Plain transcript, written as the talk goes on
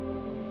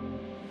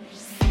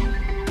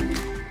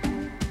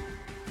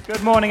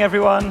Good morning,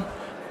 everyone,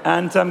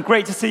 and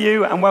great to see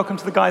you, and welcome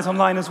to the guys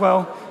online as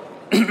well.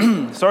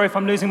 Sorry if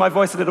I'm losing my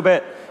voice a little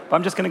bit, but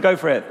I'm just going to go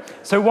for it.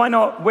 So why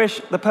not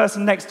wish the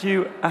person next to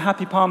you a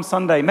happy Palm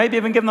Sunday? Maybe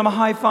even give them a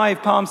high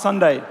five Palm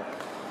Sunday.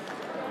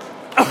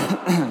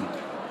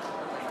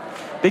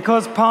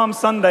 Because Palm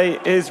Sunday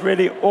is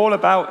really all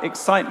about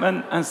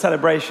excitement and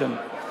celebration.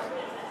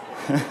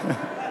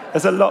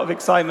 There's a lot of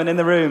excitement in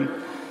the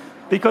room.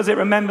 Because it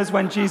remembers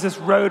when Jesus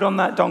rode on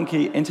that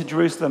donkey into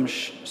Jerusalem,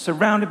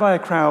 surrounded by a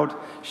crowd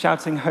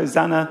shouting,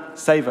 "Hosanna,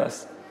 save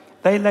us."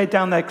 They laid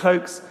down their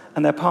cloaks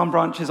and their palm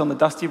branches on the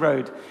dusty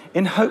road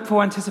in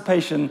hopeful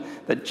anticipation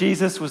that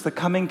Jesus was the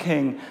coming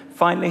king,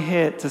 finally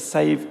here to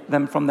save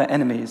them from their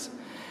enemies.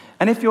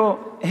 And if you're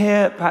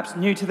here, perhaps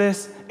new to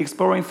this,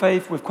 exploring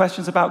faith with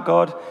questions about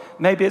God,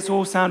 maybe it's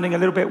all sounding a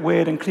little bit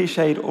weird and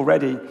cliched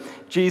already.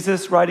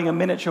 Jesus riding a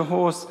miniature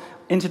horse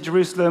into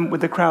Jerusalem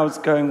with the crowds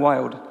going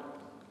wild.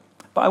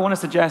 But I want to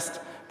suggest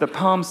that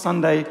Palm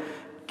Sunday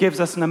gives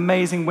us an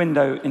amazing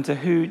window into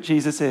who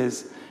Jesus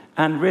is,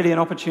 and really an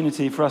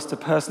opportunity for us to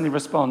personally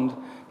respond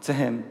to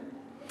him.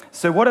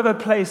 So whatever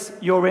place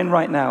you're in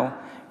right now,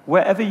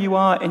 wherever you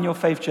are in your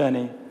faith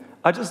journey,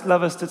 I'd just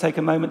love us to take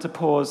a moment to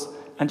pause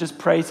and just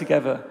pray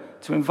together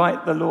to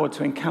invite the Lord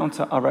to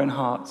encounter our own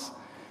hearts.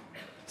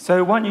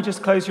 So why don't you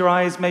just close your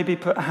eyes, maybe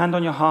put a hand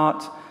on your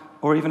heart,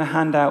 or even a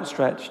hand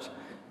outstretched.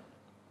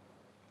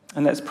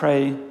 And let's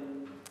pray.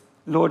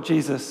 Lord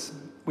Jesus,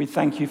 we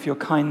thank you for your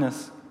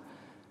kindness.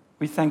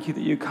 We thank you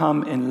that you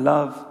come in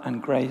love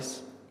and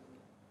grace.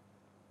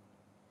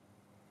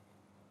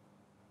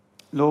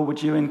 Lord,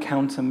 would you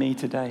encounter me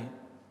today?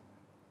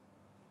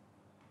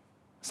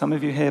 Some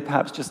of you here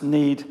perhaps just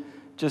need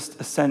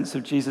just a sense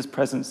of Jesus'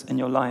 presence in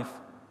your life.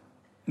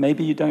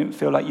 Maybe you don't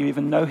feel like you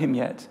even know him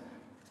yet,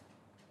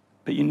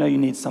 but you know you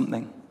need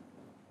something.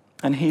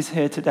 And he's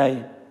here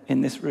today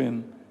in this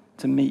room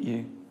to meet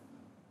you.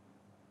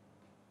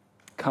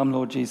 Come,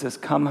 Lord Jesus.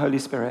 Come, Holy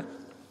Spirit.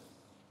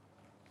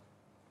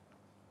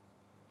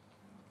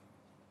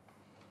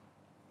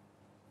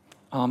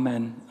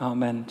 Amen.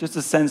 Amen. Just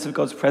a sense of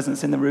God's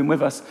presence in the room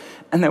with us.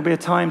 And there'll be a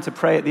time to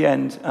pray at the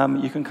end.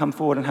 You can come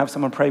forward and have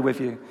someone pray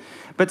with you.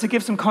 But to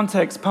give some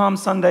context, Palm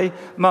Sunday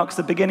marks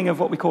the beginning of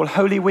what we call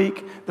Holy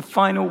Week, the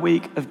final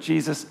week of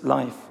Jesus'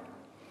 life.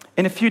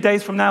 In a few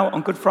days from now,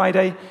 on Good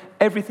Friday,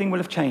 everything will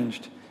have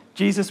changed.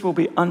 Jesus will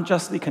be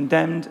unjustly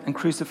condemned and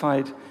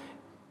crucified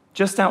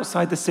just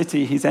outside the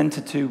city he's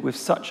entered to with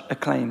such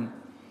acclaim.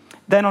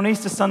 Then on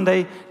Easter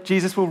Sunday,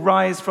 Jesus will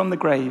rise from the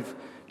grave,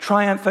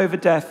 triumph over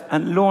death,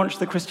 and launch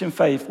the Christian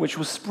faith, which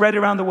will spread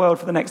around the world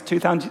for the next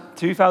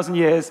 2,000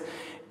 years,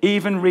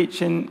 even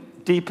reaching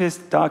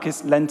deepest,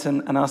 darkest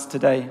Lenten and us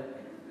today.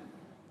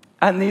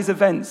 And these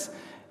events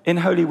in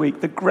Holy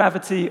Week, the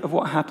gravity of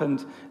what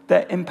happened,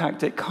 their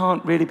impact, it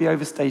can't really be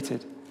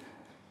overstated.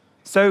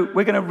 So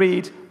we're going to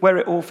read where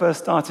it all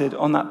first started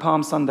on that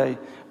Palm Sunday.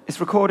 It's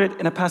recorded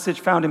in a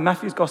passage found in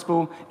Matthew's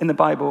Gospel in the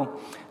Bible.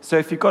 So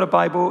if you've got a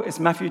Bible, it's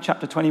Matthew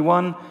chapter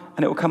 21,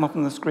 and it will come up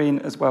on the screen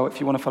as well if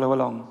you want to follow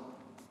along.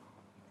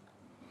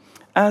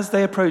 As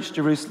they approached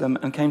Jerusalem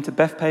and came to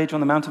Bethphage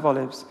on the Mount of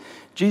Olives,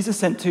 Jesus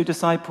sent 2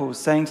 disciples,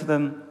 saying to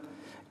them,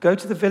 "Go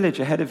to the village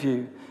ahead of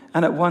you,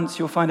 and at once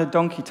you'll find a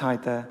donkey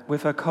tied there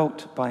with her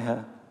colt by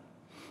her.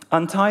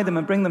 Untie them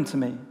and bring them to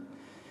me.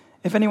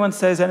 If anyone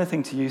says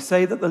anything to you,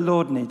 say that the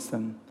Lord needs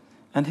them,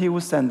 and he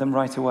will send them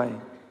right away."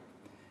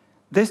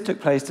 This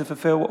took place to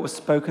fulfill what was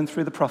spoken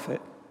through the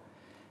prophet.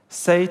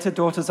 "Say to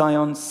daughter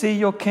Zion, see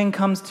your king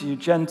comes to you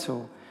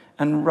gentle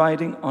and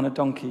riding on a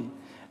donkey,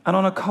 and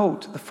on a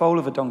colt, the foal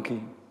of a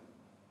donkey."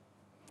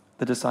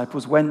 The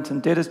disciples went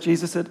and did as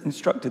Jesus had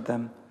instructed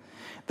them.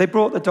 They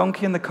brought the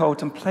donkey and the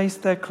colt and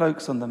placed their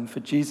cloaks on them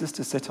for Jesus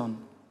to sit on.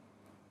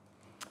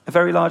 A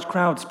very large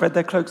crowd spread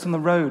their cloaks on the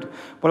road,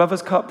 while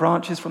others cut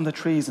branches from the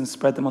trees and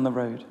spread them on the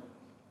road.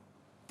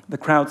 The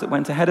crowds that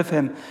went ahead of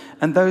him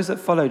and those that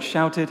followed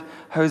shouted,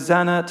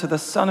 "Hosanna to the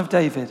Son of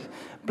David!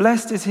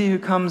 Blessed is he who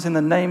comes in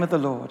the name of the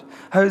Lord!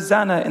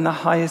 Hosanna in the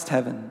highest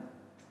heaven!"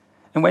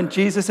 And when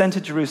Jesus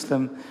entered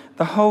Jerusalem,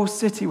 the whole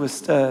city was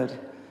stirred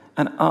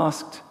and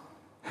asked,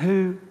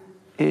 "Who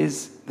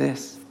is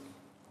this?"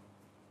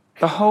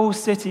 The whole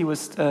city was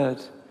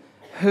stirred.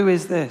 Who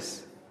is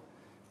this?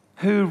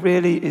 Who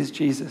really is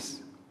Jesus?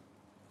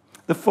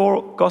 The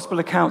 4 gospel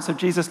accounts of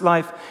Jesus'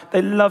 life,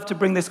 they love to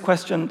bring this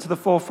question to the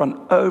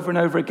forefront over and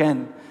over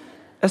again,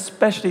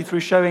 especially through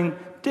showing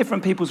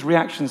different people's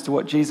reactions to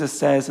what Jesus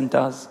says and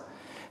does.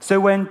 So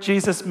when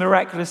Jesus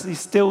miraculously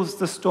stills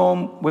the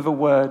storm with a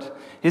word,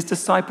 his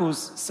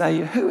disciples say,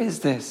 "Who is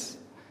this?"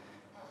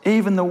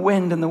 Even the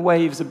wind and the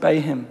waves obey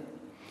him.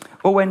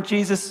 Or when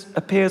Jesus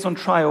appears on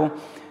trial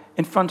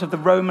in front of the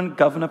Roman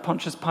governor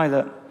Pontius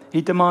Pilate,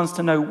 he demands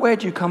to know, "Where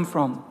do you come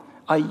from?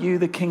 Are you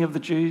the king of the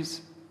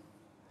Jews?"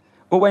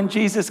 Or when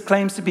Jesus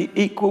claims to be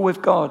equal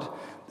with God,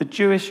 the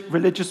Jewish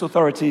religious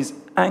authorities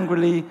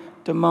angrily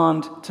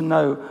demand to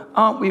know,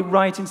 "Aren't we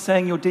right in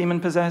saying you're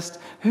demon-possessed?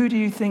 Who do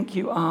you think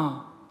you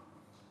are?"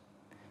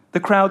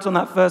 The crowds on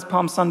that first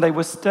Palm Sunday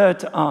were stirred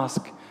to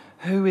ask,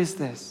 "Who is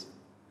this?"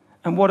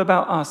 And what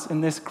about us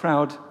in this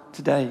crowd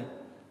today?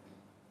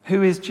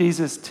 Who is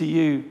Jesus to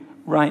you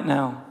right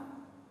now?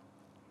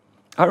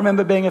 I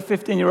remember being a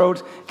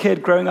 15-year-old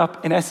kid growing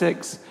up in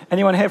Essex.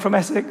 Anyone here from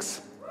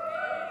Essex?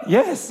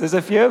 Yes, there's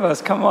a few of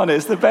us. Come on,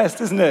 it's the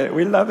best, isn't it?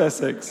 We love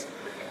Essex.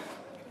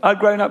 I'd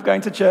grown up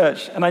going to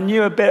church, and I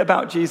knew a bit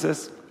about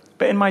Jesus,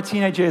 but in my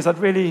teenage years, I'd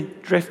really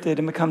drifted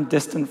and become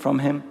distant from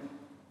him.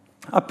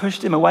 I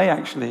pushed him away,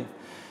 actually,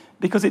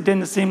 because it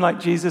didn't seem like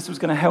Jesus was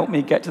going to help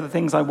me get to the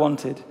things I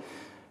wanted.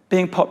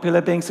 Being popular,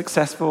 being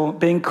successful,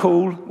 being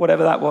cool,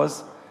 whatever that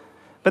was.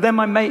 But then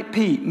my mate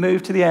Pete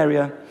moved to the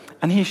area,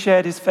 and he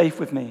shared his faith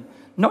with me,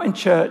 not in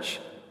church,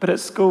 but at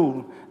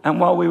school, and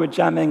while we were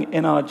jamming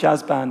in our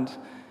jazz band.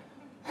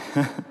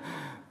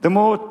 The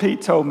more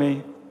Pete told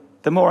me,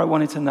 the more I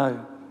wanted to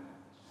know.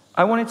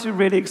 I wanted to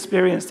really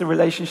experience the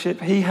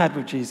relationship he had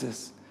with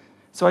Jesus.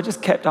 So I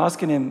just kept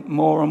asking him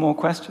more and more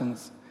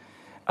questions.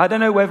 I don't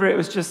know whether it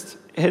was just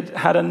he'd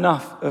had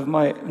enough of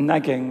my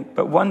nagging,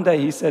 but one day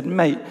he said,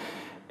 "Mate,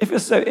 if you're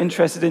so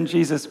interested in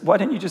Jesus, why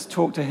don't you just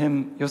talk to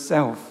him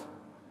yourself?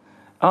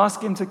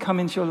 Ask him to come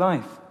into your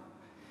life."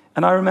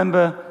 And I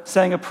remember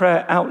saying a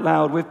prayer out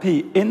loud with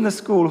Pete in the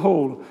school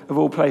hall, of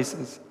all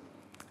places.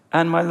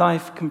 And my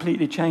life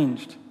completely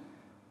changed.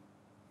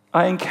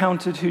 I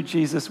encountered who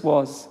Jesus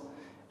was,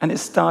 and it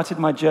started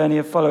my journey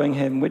of following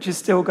him, which is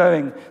still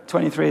going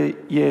 23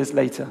 years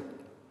later.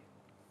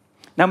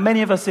 Now,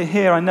 many of us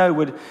here, I know,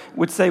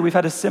 would say we've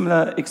had a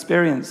similar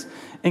experience,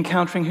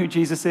 encountering who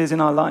Jesus is in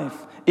our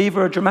life,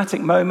 either a dramatic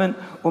moment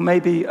or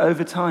maybe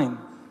over time.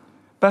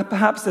 But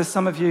perhaps there's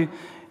some of you,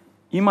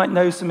 you might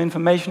know some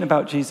information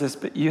about Jesus,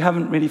 but you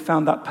haven't really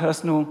found that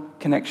personal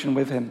connection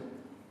with him.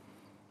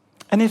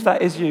 And if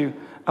that is you,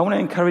 I want to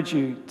encourage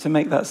you to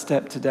make that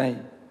step today,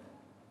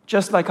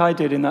 just like I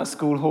did in that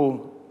school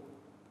hall.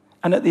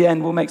 And at the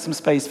end, we'll make some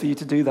space for you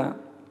to do that.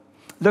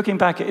 Looking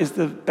back, it is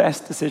the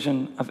best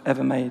decision I've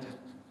ever made.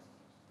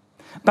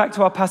 Back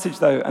to our passage,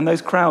 though, and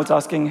those crowds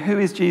asking, who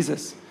is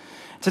Jesus?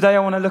 Today, I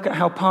want to look at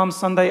how Palm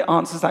Sunday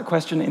answers that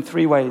question in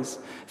 3 ways.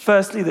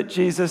 Firstly, that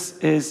Jesus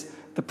is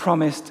the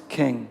promised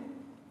king.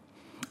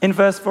 In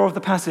verse 4 of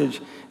the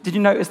passage, did you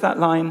notice that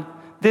line?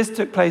 This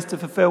took place to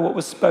fulfill what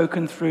was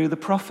spoken through the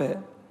prophet.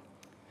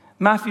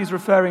 Matthew's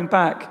referring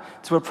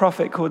back to a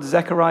prophet called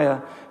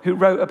Zechariah, who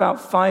wrote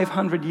about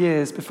 500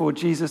 years before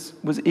Jesus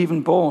was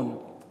even born.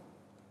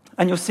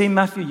 And you'll see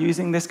Matthew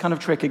using this kind of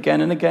trick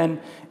again and again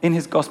in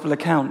his gospel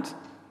account.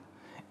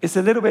 It's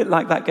a little bit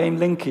like that game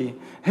Linky.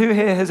 Who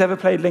here has ever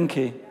played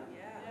Linky?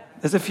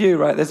 There's a few,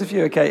 right? There's a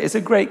few, okay. It's a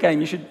great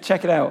game. You should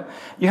check it out.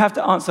 You have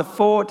to answer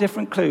 4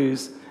 different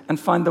clues and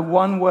find the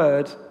one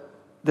word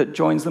that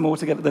joins them all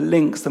together, that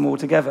links them all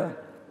together.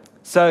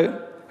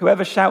 So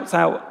whoever shouts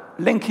out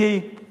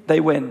Linky, they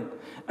win.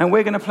 And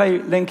we're going to play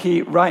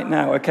Linky right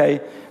now,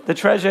 okay? The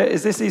treasure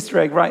is this Easter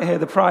egg right here,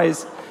 the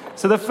prize.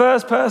 So the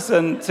first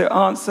person to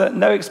answer,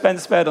 no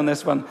expense spared on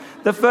this one,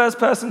 the first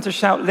person to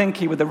shout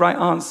Linky with the right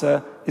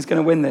answer is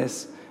going to win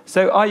this.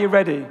 So are you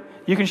ready?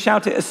 You can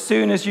shout it as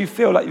soon as you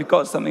feel like you've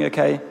got something,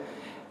 okay?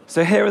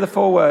 So here are the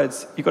 4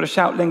 words. You've got to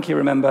shout Linky,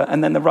 remember,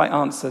 and then the right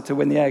answer to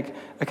win the egg.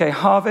 Okay,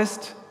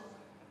 harvest,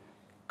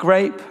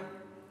 grape,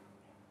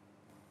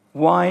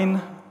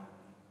 wine.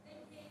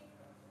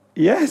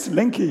 Yes,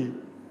 Linky.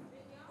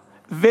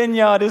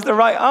 Vineyard is the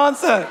right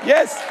answer.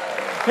 Yes.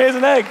 Here's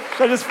an egg.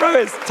 Should I just throw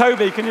it?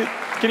 Toby, can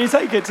you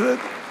take it to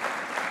the...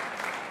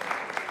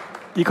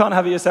 You can't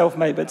have it yourself,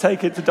 mate, but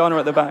take it to Donna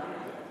at the back.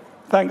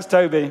 Thanks,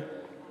 Toby.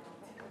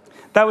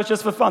 That was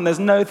just for fun. There's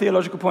no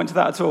theological point to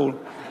that at all.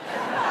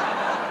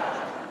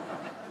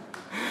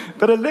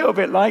 But a little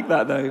bit like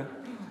that, though.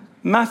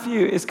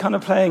 Matthew is kind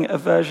of playing a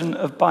version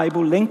of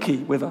Bible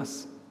Linky with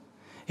us.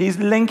 He's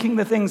linking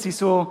the things he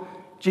saw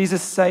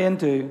Jesus say and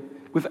do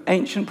with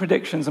ancient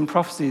predictions and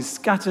prophecies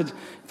scattered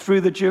through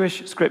the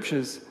Jewish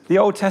scriptures, the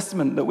Old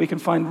Testament that we can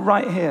find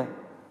right here.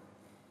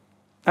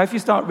 Now, if you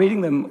start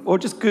reading them, or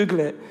just Google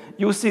it,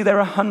 you'll see there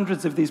are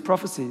hundreds of these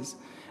prophecies,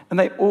 and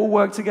they all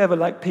work together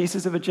like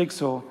pieces of a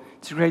jigsaw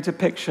to create a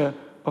picture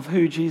of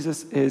who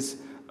Jesus is,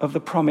 of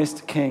the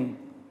promised king.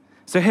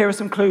 So here are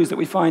some clues that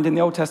we find in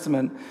the Old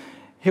Testament.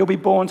 He'll be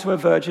born to a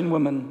virgin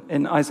woman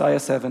in Isaiah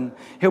 7.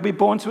 He'll be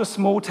born to a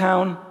small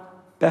town,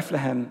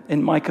 Bethlehem,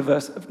 in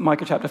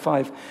Micah chapter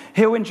 5.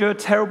 He'll endure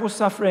terrible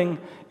suffering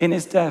in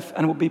his death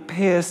and will be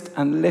pierced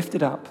and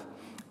lifted up.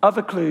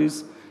 Other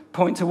clues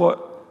point to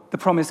what the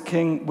promised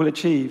king will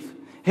achieve.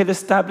 He'll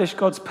establish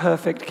God's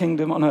perfect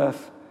kingdom on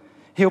earth.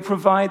 He'll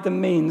provide the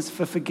means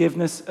for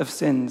forgiveness of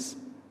sins.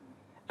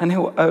 And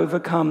he'll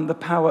overcome the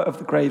power of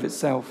the grave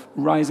itself,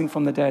 rising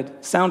from the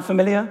dead. Sound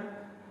familiar?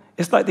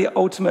 It's like the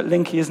ultimate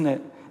Linky, isn't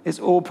it? It's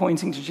all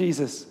pointing to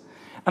Jesus.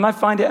 And I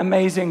find it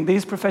amazing,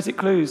 these prophetic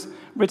clues,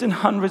 written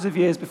hundreds of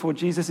years before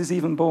Jesus is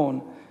even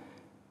born,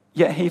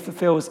 yet he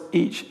fulfills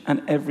each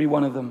and every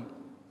one of them.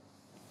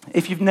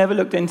 If you've never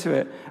looked into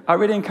it, I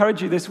really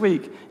encourage you this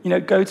week,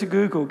 go to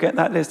Google, get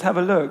that list, have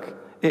a look.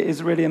 It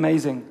is really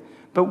amazing.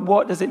 But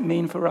what does it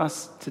mean for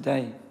us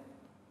today?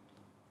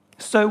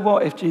 So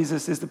what if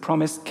Jesus is the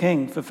promised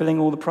king, fulfilling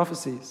all the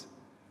prophecies?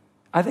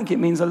 I think it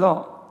means a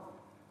lot.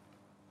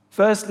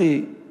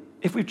 Firstly,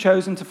 if we've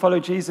chosen to follow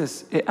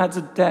Jesus, it adds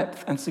a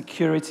depth and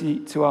security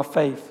to our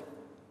faith.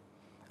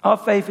 Our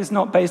faith is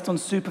not based on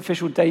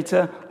superficial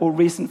data or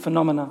recent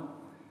phenomena.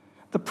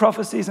 The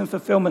prophecies and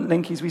fulfillment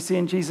linkages we see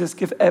in Jesus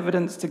give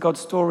evidence to God's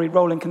story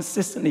rolling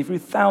consistently through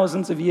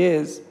thousands of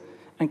years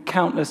and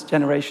countless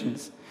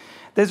generations.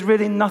 There's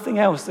really nothing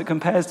else that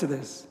compares to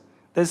this.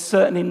 There's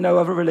certainly no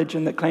other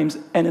religion that claims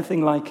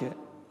anything like it.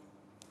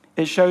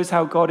 It shows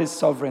how God is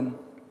sovereign,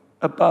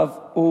 above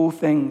all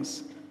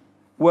things,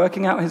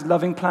 working out his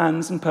loving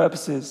plans and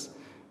purposes,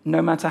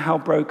 no matter how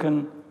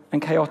broken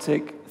and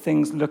chaotic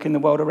things look in the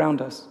world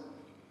around us.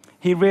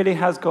 He really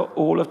has got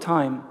all of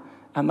time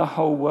and the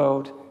whole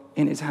world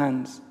in his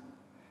hands.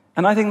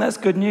 And I think that's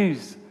good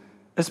news,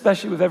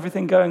 especially with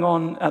everything going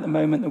on at the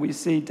moment that we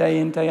see day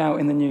in, day out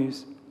in the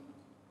news.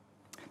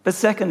 But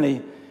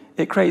secondly,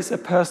 it creates a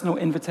personal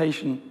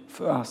invitation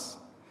for us.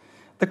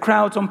 The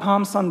crowds on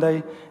Palm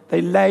Sunday, they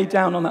lay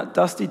down on that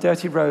dusty,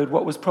 dirty road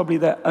what was probably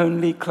their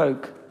only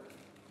cloak.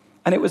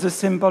 And it was a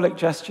symbolic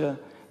gesture.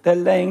 They're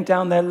laying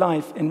down their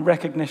life in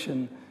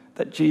recognition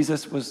that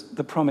Jesus was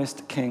the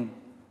promised king,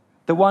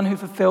 the one who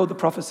fulfilled the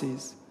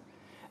prophecies.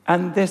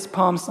 And this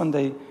Palm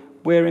Sunday,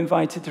 we're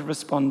invited to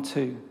respond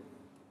too.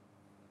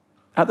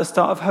 At the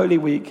start of Holy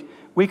Week,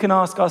 we can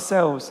ask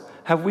ourselves,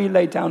 have we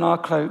laid down our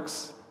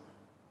cloaks,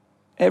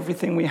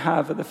 everything we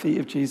have at the feet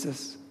of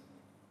Jesus?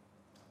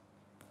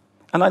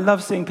 And I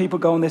love seeing people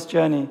go on this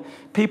journey.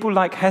 People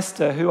like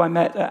Hester, who I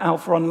met at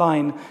Alpha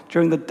Online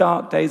during the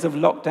dark days of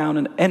lockdown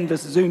and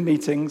endless Zoom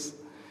meetings.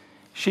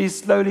 She's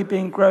slowly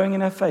been growing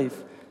in her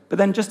faith. But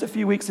then just a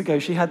few weeks ago,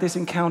 she had this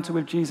encounter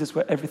with Jesus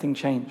where everything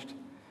changed.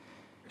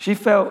 She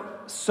felt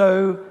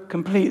so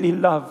completely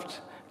loved,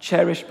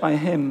 cherished by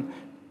him.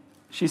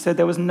 She said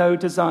there was no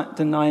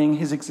denying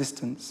his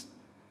existence.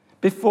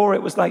 Before,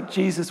 it was like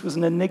Jesus was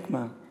an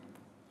enigma,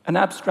 an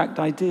abstract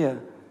idea.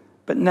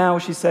 But now,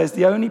 she says,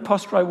 the only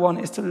posture I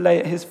want is to lay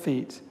at his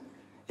feet.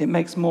 It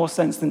makes more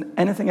sense than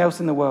anything else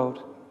in the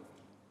world.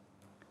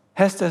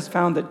 Hester has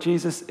found that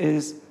Jesus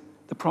is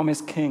the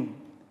promised king,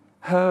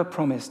 her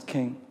promised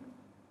king.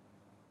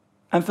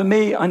 And for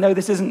me, I know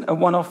this isn't a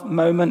one-off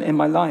moment in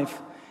my life.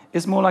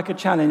 It's more like a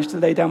challenge to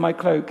lay down my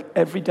cloak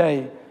every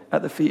day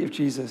at the feet of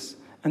Jesus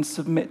and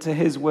submit to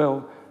his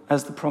will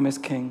as the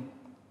promised king.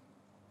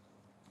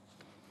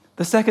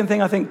 The second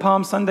thing I think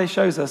Palm Sunday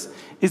shows us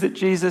is that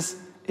Jesus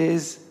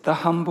is the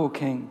humble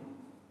king.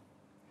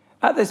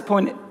 At this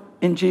point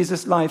in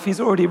Jesus' life, he's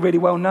already really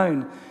well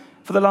known.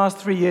 For the last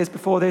 3 years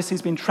before this,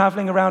 he's been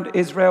traveling around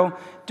Israel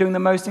doing the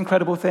most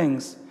incredible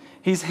things.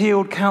 He's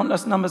healed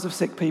countless numbers of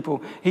sick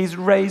people. He's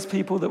raised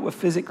people that were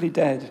physically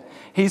dead.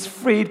 He's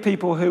freed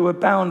people who were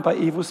bound by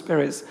evil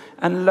spirits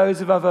and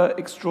loads of other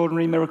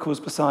extraordinary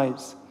miracles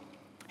besides.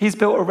 He's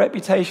built a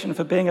reputation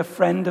for being a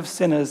friend of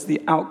sinners,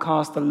 the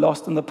outcast, the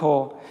lost, and the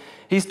poor.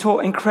 He's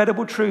taught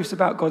incredible truths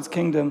about God's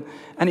kingdom,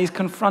 and he's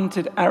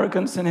confronted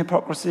arrogance and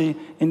hypocrisy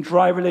in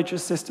dry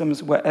religious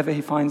systems wherever he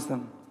finds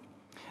them.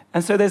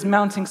 And so there's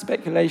mounting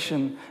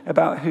speculation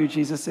about who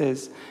Jesus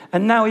is.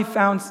 And now he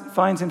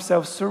finds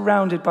himself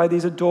surrounded by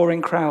these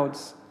adoring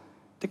crowds,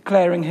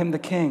 declaring him the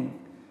king.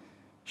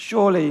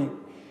 Surely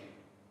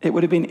it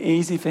would have been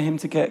easy for him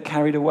to get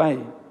carried away.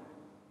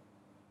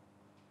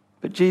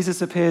 But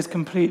Jesus appears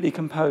completely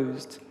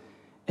composed,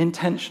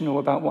 intentional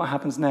about what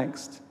happens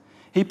next.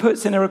 He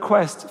puts in a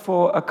request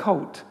for a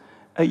colt,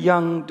 a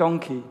young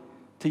donkey,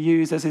 to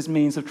use as his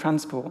means of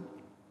transport.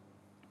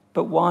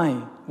 But why?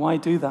 Why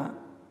do that?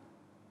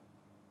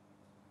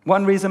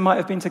 One reason might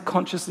have been to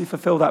consciously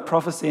fulfill that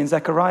prophecy in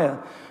Zechariah.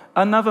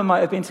 Another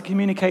might have been to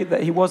communicate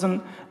that he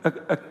wasn't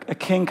a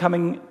king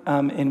coming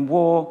in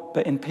war,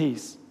 but in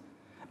peace.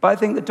 But I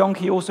think the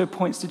donkey also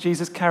points to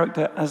Jesus'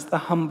 character as the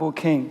humble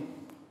king.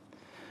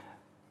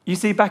 You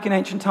see, back in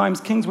ancient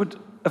times, kings would,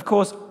 of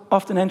course,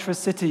 often enter a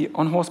city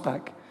on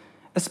horseback,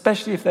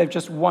 especially if they've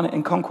just won it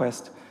in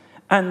conquest.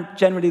 And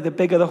generally, the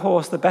bigger the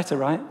horse, the better,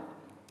 right?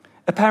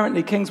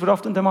 Apparently, kings would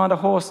often demand a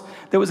horse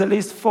that was at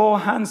least 4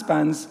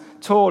 handspans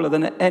taller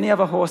than any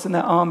other horse in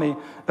their army,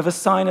 of a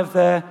sign of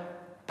their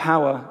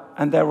power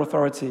and their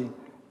authority,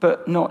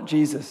 but not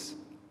Jesus.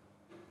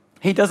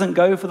 He doesn't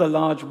go for the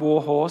large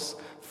war horse,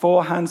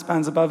 4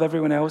 handspans above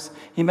everyone else.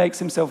 He makes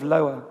himself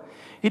lower.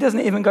 He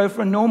doesn't even go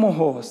for a normal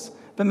horse,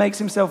 but makes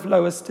himself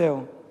lower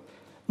still.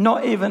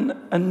 Not even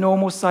a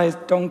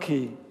normal-sized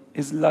donkey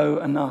is low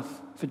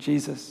enough for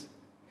Jesus.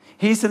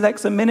 He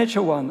selects a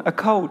miniature one, a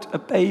colt, a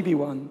baby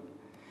one.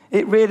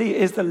 It really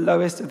is the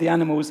lowest of the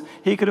animals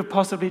he could have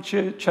possibly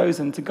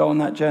chosen to go on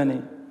that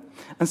journey.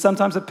 And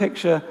sometimes a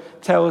picture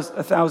tells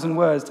 1,000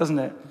 words, doesn't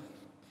it?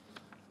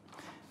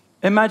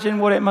 Imagine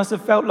what it must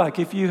have felt like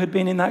if you had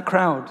been in that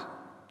crowd,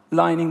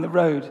 lining the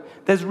road.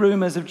 There's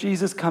rumors of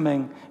Jesus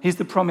coming. He's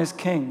the promised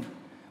king.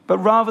 But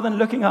rather than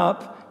looking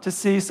up to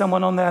see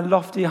someone on their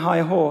lofty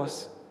high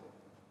horse,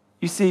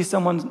 you see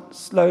someone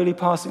slowly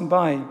passing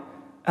by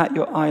at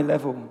your eye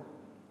level.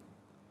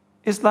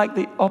 It's like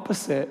the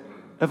opposite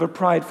of a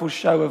prideful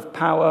show of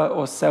power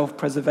or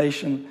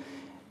self-preservation.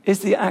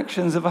 It's the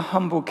actions of a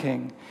humble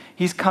king.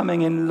 He's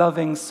coming in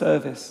loving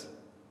service.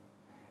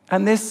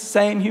 And this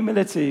same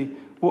humility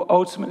will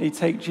ultimately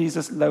take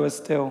Jesus lower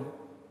still.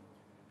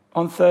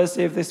 On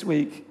Thursday of this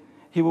week,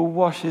 he will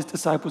wash his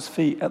disciples'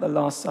 feet at the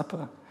Last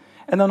Supper.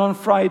 And then on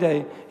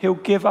Friday, he'll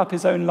give up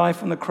his own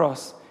life on the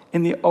cross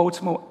in the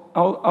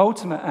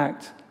ultimate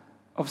act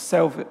of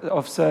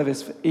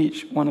service for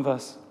each one of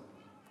us.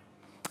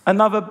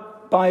 Another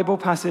Bible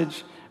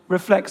passage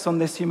reflects on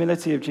this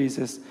humility of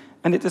Jesus,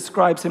 and it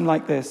describes him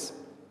like this: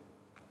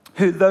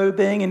 who, though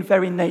being in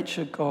very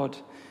nature God,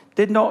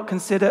 did not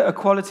consider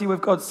equality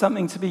with God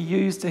something to be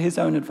used to his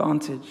own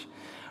advantage.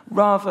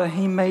 Rather,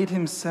 he made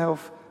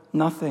himself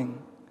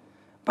nothing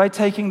by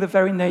taking the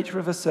very nature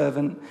of a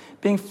servant,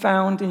 being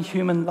found in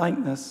human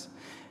likeness,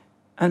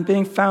 and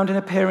being found in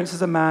appearance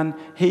as a man,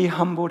 he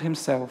humbled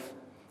himself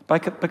by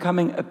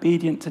becoming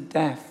obedient to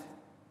death,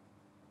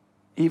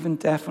 even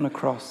death on a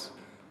cross.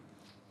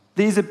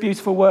 These are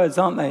beautiful words,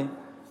 aren't they?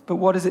 But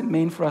what does it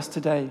mean for us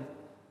today?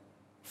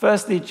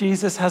 Firstly,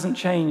 Jesus hasn't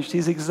changed.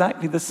 He's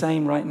exactly the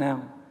same right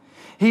now.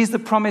 He's the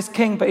promised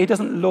king, but he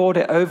doesn't lord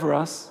it over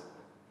us.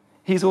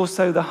 He's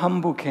also the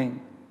humble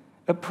king,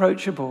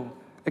 approachable,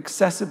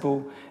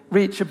 accessible,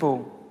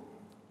 reachable.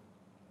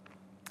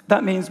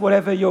 That means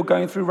whatever you're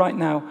going through right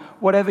now,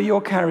 whatever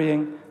you're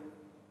carrying,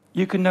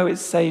 you can know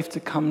it's safe to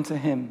come to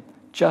him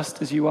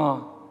just as you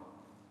are.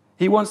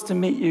 He wants to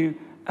meet you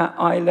at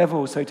eye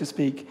level, so to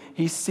speak.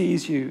 He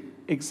sees you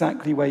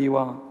exactly where you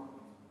are.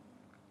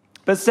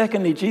 But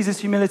secondly, Jesus'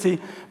 humility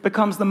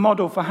becomes the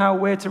model for how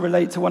we're to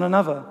relate to one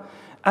another.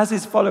 As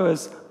his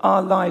followers,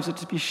 our lives are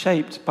to be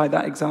shaped by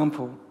that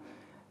example.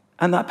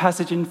 And that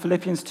passage in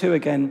Philippians 2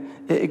 again,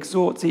 it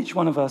exhorts each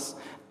one of us,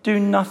 do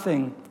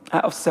nothing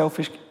out of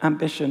selfish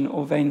ambition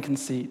or vain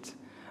conceit.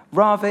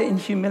 Rather, in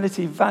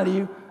humility,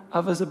 value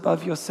others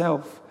above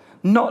yourself,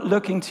 not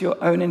looking to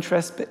your own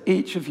interests, but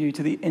each of you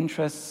to the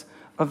interests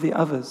of the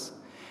others.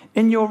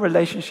 In your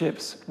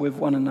relationships with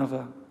one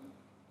another,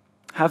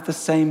 have the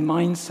same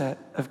mindset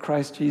of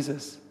Christ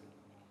Jesus.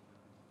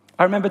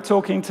 I remember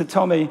talking to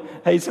Tommy,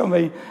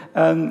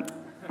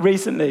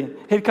 recently.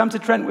 He'd come to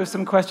Trent with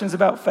some questions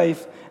about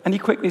faith, and he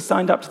quickly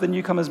signed up to the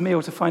newcomers'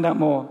 meal to find out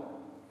more.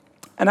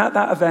 And at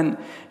that event,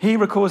 he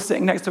recalls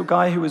sitting next to a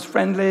guy who was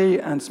friendly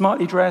and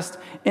smartly dressed,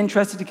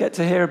 interested to get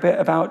to hear a bit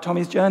about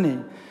Tommy's journey.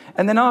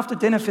 And then after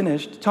dinner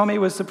finished, Tommy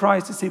was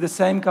surprised to see the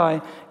same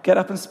guy get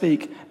up and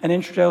speak and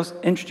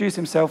introduce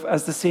himself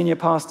as the senior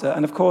pastor.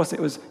 And of course, it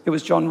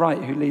was John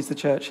Wright who leads the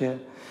church here.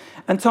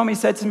 And Tommy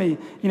said to me,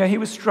 he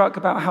was struck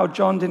about how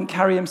John didn't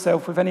carry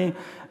himself with any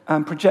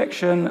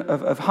projection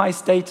of high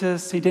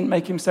status. He didn't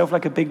make himself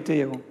like a big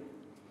deal.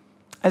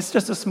 It's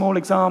just a small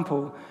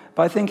example,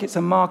 but I think it's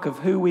a mark of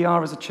who we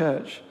are as a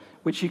church,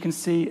 which you can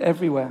see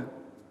everywhere.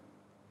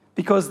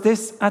 Because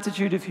this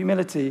attitude of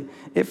humility,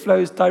 it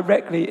flows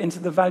directly into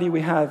the value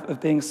we have of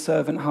being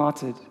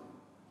servant-hearted.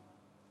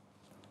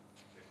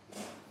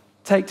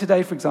 Take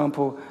today, for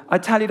example. I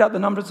tallied up the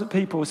numbers of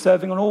people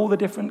serving on all the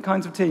different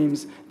kinds of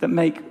teams that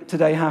make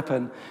today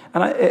happen.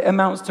 And it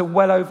amounts to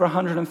well over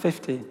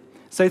 150.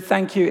 So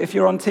thank you, if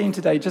you're on team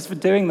today, just for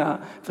doing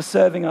that, for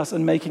serving us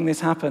and making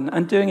this happen,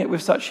 and doing it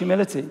with such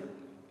humility.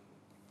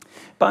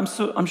 But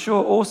I'm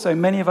sure also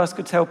many of us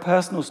could tell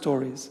personal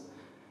stories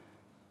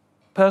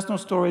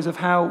of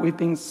how we've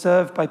been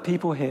served by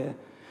people here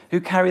who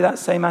carry that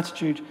same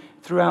attitude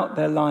throughout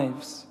their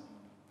lives.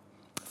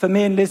 For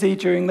me and Lizzie,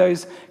 during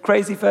those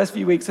crazy first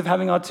few weeks of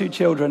having our 2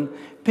 children,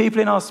 people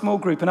in our small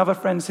group and other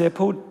friends here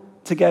pulled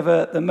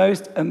together the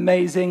most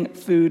amazing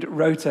food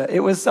rota.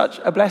 It was such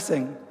a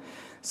blessing.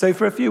 So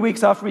for a few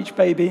weeks after each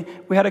baby,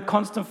 we had a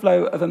constant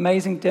flow of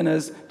amazing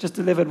dinners just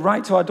delivered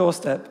right to our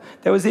doorstep.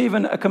 There was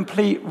even a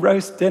complete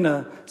roast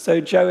dinner.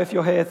 So Joe, if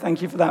you're here,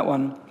 thank you for that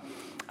one.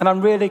 And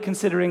I'm really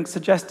considering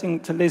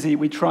suggesting to Lizzie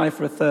we try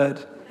for a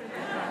third.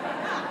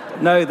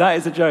 No, that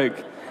is a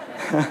joke.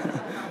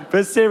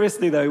 But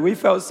seriously, though, we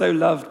felt so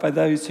loved by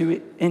those who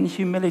in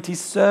humility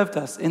served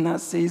us in that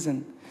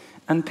season.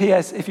 And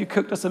P.S., if you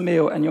cooked us a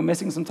meal and you're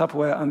missing some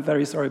Tupperware, I'm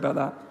very sorry about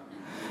that.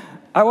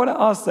 I want to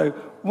ask, though,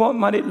 what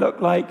might it look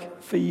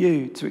like for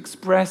you to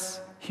express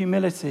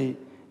humility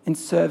in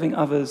serving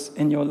others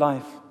in your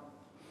life?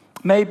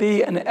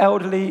 Maybe an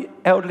elderly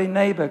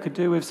neighbor could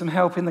do with some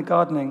help in the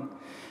gardening.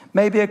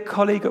 Maybe a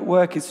colleague at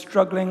work is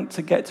struggling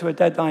to get to a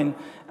deadline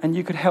and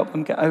you could help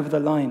them get over the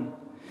line.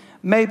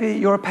 Maybe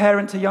you're a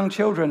parent to young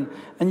children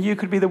and you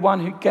could be the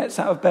one who gets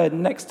out of bed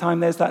next time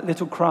there's that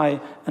little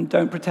cry and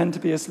don't pretend to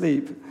be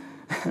asleep.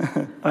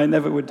 I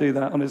never would do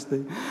that,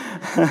 honestly.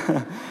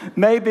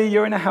 Maybe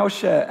you're in a house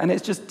share and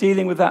it's just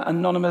dealing with that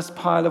anonymous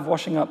pile of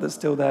washing up that's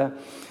still there.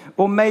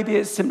 Or maybe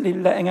it's simply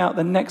letting out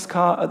the next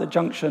car at the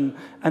junction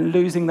and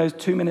losing those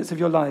 2 minutes of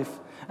your life.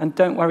 And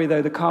don't worry,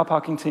 though, the car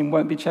parking team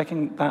won't be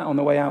checking that on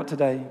the way out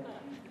today.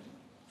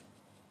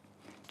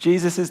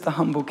 Jesus is the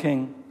humble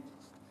king.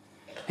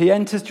 He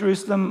enters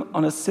Jerusalem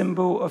on a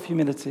symbol of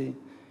humility,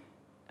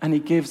 and he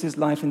gives his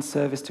life in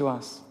service to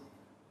us.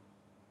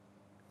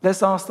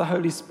 Let's ask the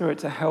Holy Spirit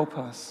to help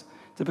us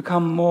to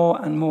become more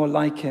and more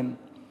like him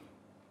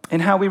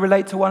in how we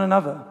relate to one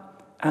another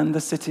and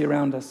the city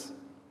around us.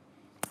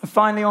 And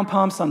finally, on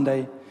Palm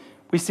Sunday,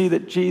 we see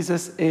that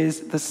Jesus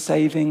is the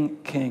saving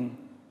King.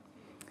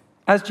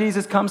 As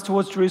Jesus comes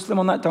towards Jerusalem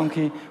on that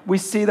donkey, we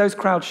see those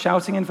crowds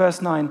shouting in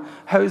verse 9,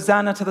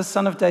 "Hosanna to the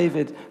Son of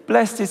David.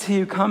 Blessed is he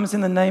who comes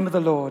in the name of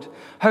the Lord.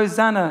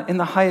 Hosanna in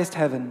the highest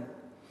heaven."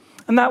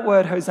 And that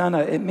word Hosanna,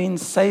 it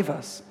means save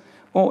us,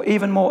 or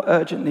even more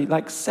urgently,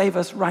 like save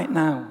us right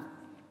now.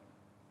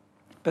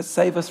 But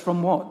save us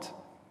from what?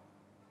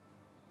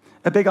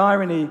 A big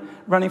irony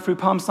running through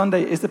Palm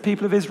Sunday is the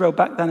people of Israel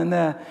back then and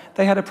there,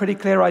 they had a pretty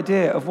clear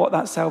idea of what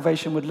that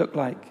salvation would look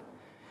like.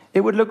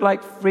 It would look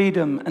like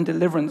freedom and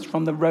deliverance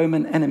from the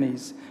Roman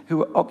enemies who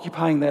were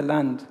occupying their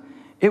land.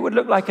 It would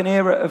look like an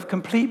era of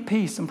complete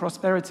peace and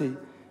prosperity.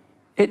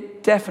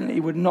 It definitely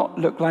would not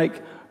look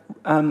like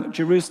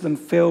Jerusalem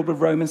filled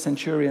with Roman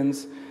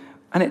centurions,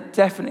 and it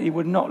definitely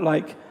would not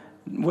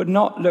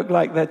look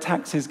like their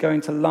taxes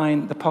going to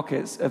line the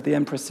pockets of the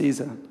Emperor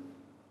Caesar.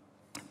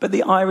 But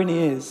the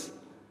irony is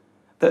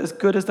that as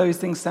good as those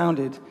things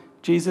sounded,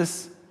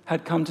 Jesus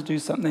had come to do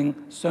something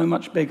so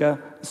much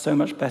bigger, so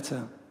much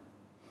better.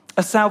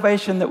 A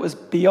salvation that was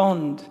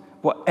beyond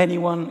what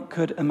anyone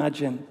could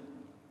imagine.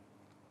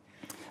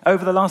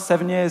 Over the last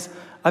 7 years,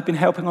 I've been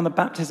helping on the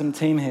baptism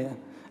team here,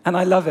 and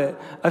I love it.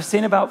 I've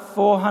seen about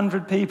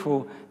 400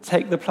 people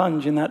take the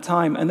plunge in that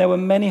time, and there were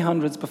many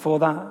hundreds before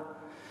that.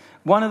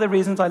 One of the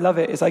reasons I love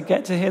it is I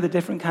get to hear the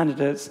different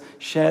candidates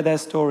share their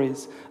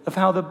stories of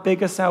how the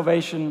bigger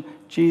salvation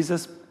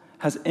Jesus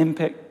has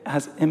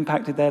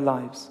impacted their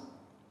lives.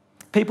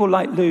 People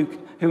like Luke,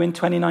 who in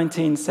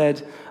 2019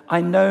 said, "I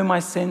know my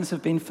sins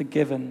have been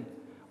forgiven,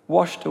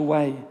 washed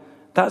away.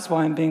 That's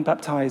why I'm being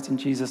baptized in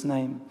Jesus'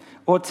 name."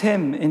 Or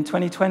Tim in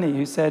 2020,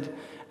 who said,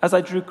 "As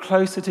I drew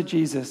closer to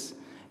Jesus,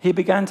 he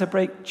began to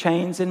break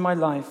chains in my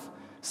life,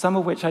 some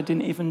of which I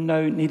didn't even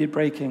know needed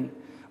breaking."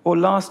 Or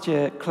last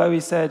year, Chloe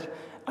said,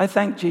 "I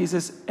thank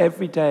Jesus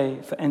every day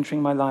for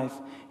entering my life.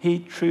 He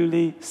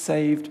truly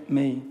saved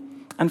me.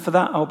 And for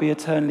that, I'll be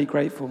eternally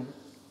grateful."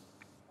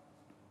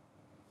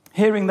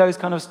 Hearing those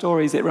kind of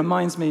stories, it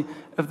reminds me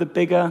of the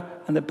bigger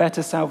and the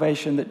better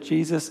salvation that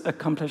Jesus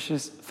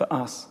accomplishes for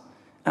us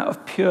out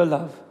of pure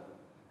love.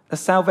 A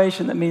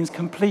salvation that means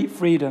complete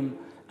freedom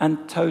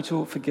and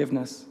total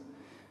forgiveness.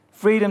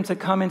 Freedom to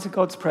come into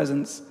God's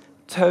presence,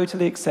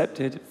 totally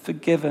accepted,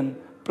 forgiven,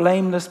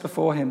 blameless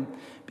before him,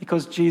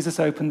 because Jesus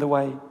opened the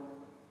way.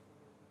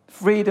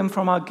 Freedom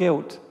from our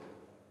guilt,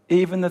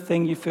 even the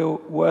thing you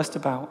feel worst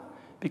about,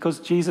 because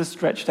Jesus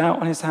stretched out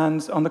on his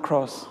hands on the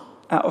cross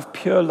out of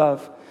pure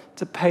love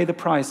to pay the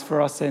price for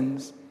our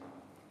sins.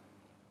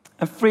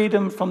 And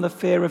freedom from the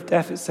fear of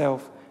death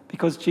itself,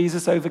 because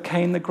Jesus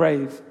overcame the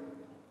grave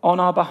on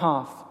our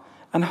behalf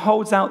and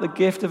holds out the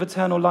gift of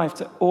eternal life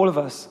to all of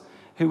us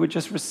who would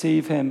just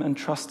receive him and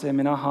trust him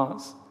in our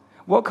hearts.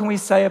 What can we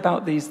say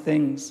about these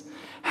things?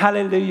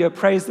 Hallelujah,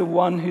 praise the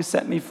one who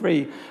set me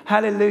free.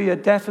 Hallelujah,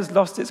 death has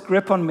lost its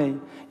grip on me.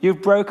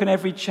 You've broken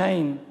every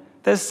chain.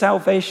 There's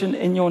salvation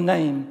in your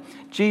name.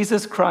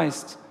 Jesus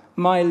Christ,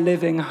 my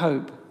living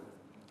hope.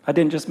 I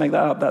didn't just make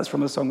that up, that's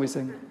from a song we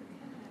sing.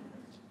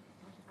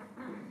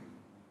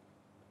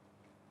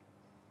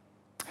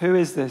 Who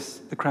is this?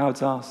 The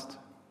crowds asked.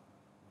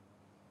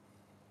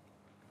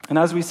 And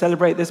as we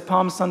celebrate this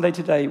Palm Sunday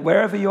today,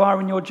 wherever you are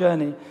in your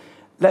journey,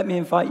 let me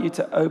invite you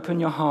to open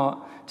your heart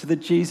to the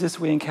Jesus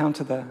we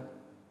encounter there.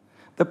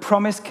 The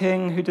promised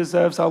King who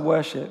deserves our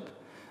worship,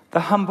 the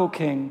humble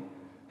King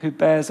who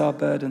bears our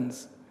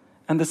burdens,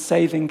 and the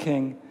saving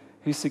King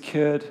who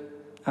secured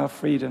our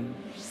freedom.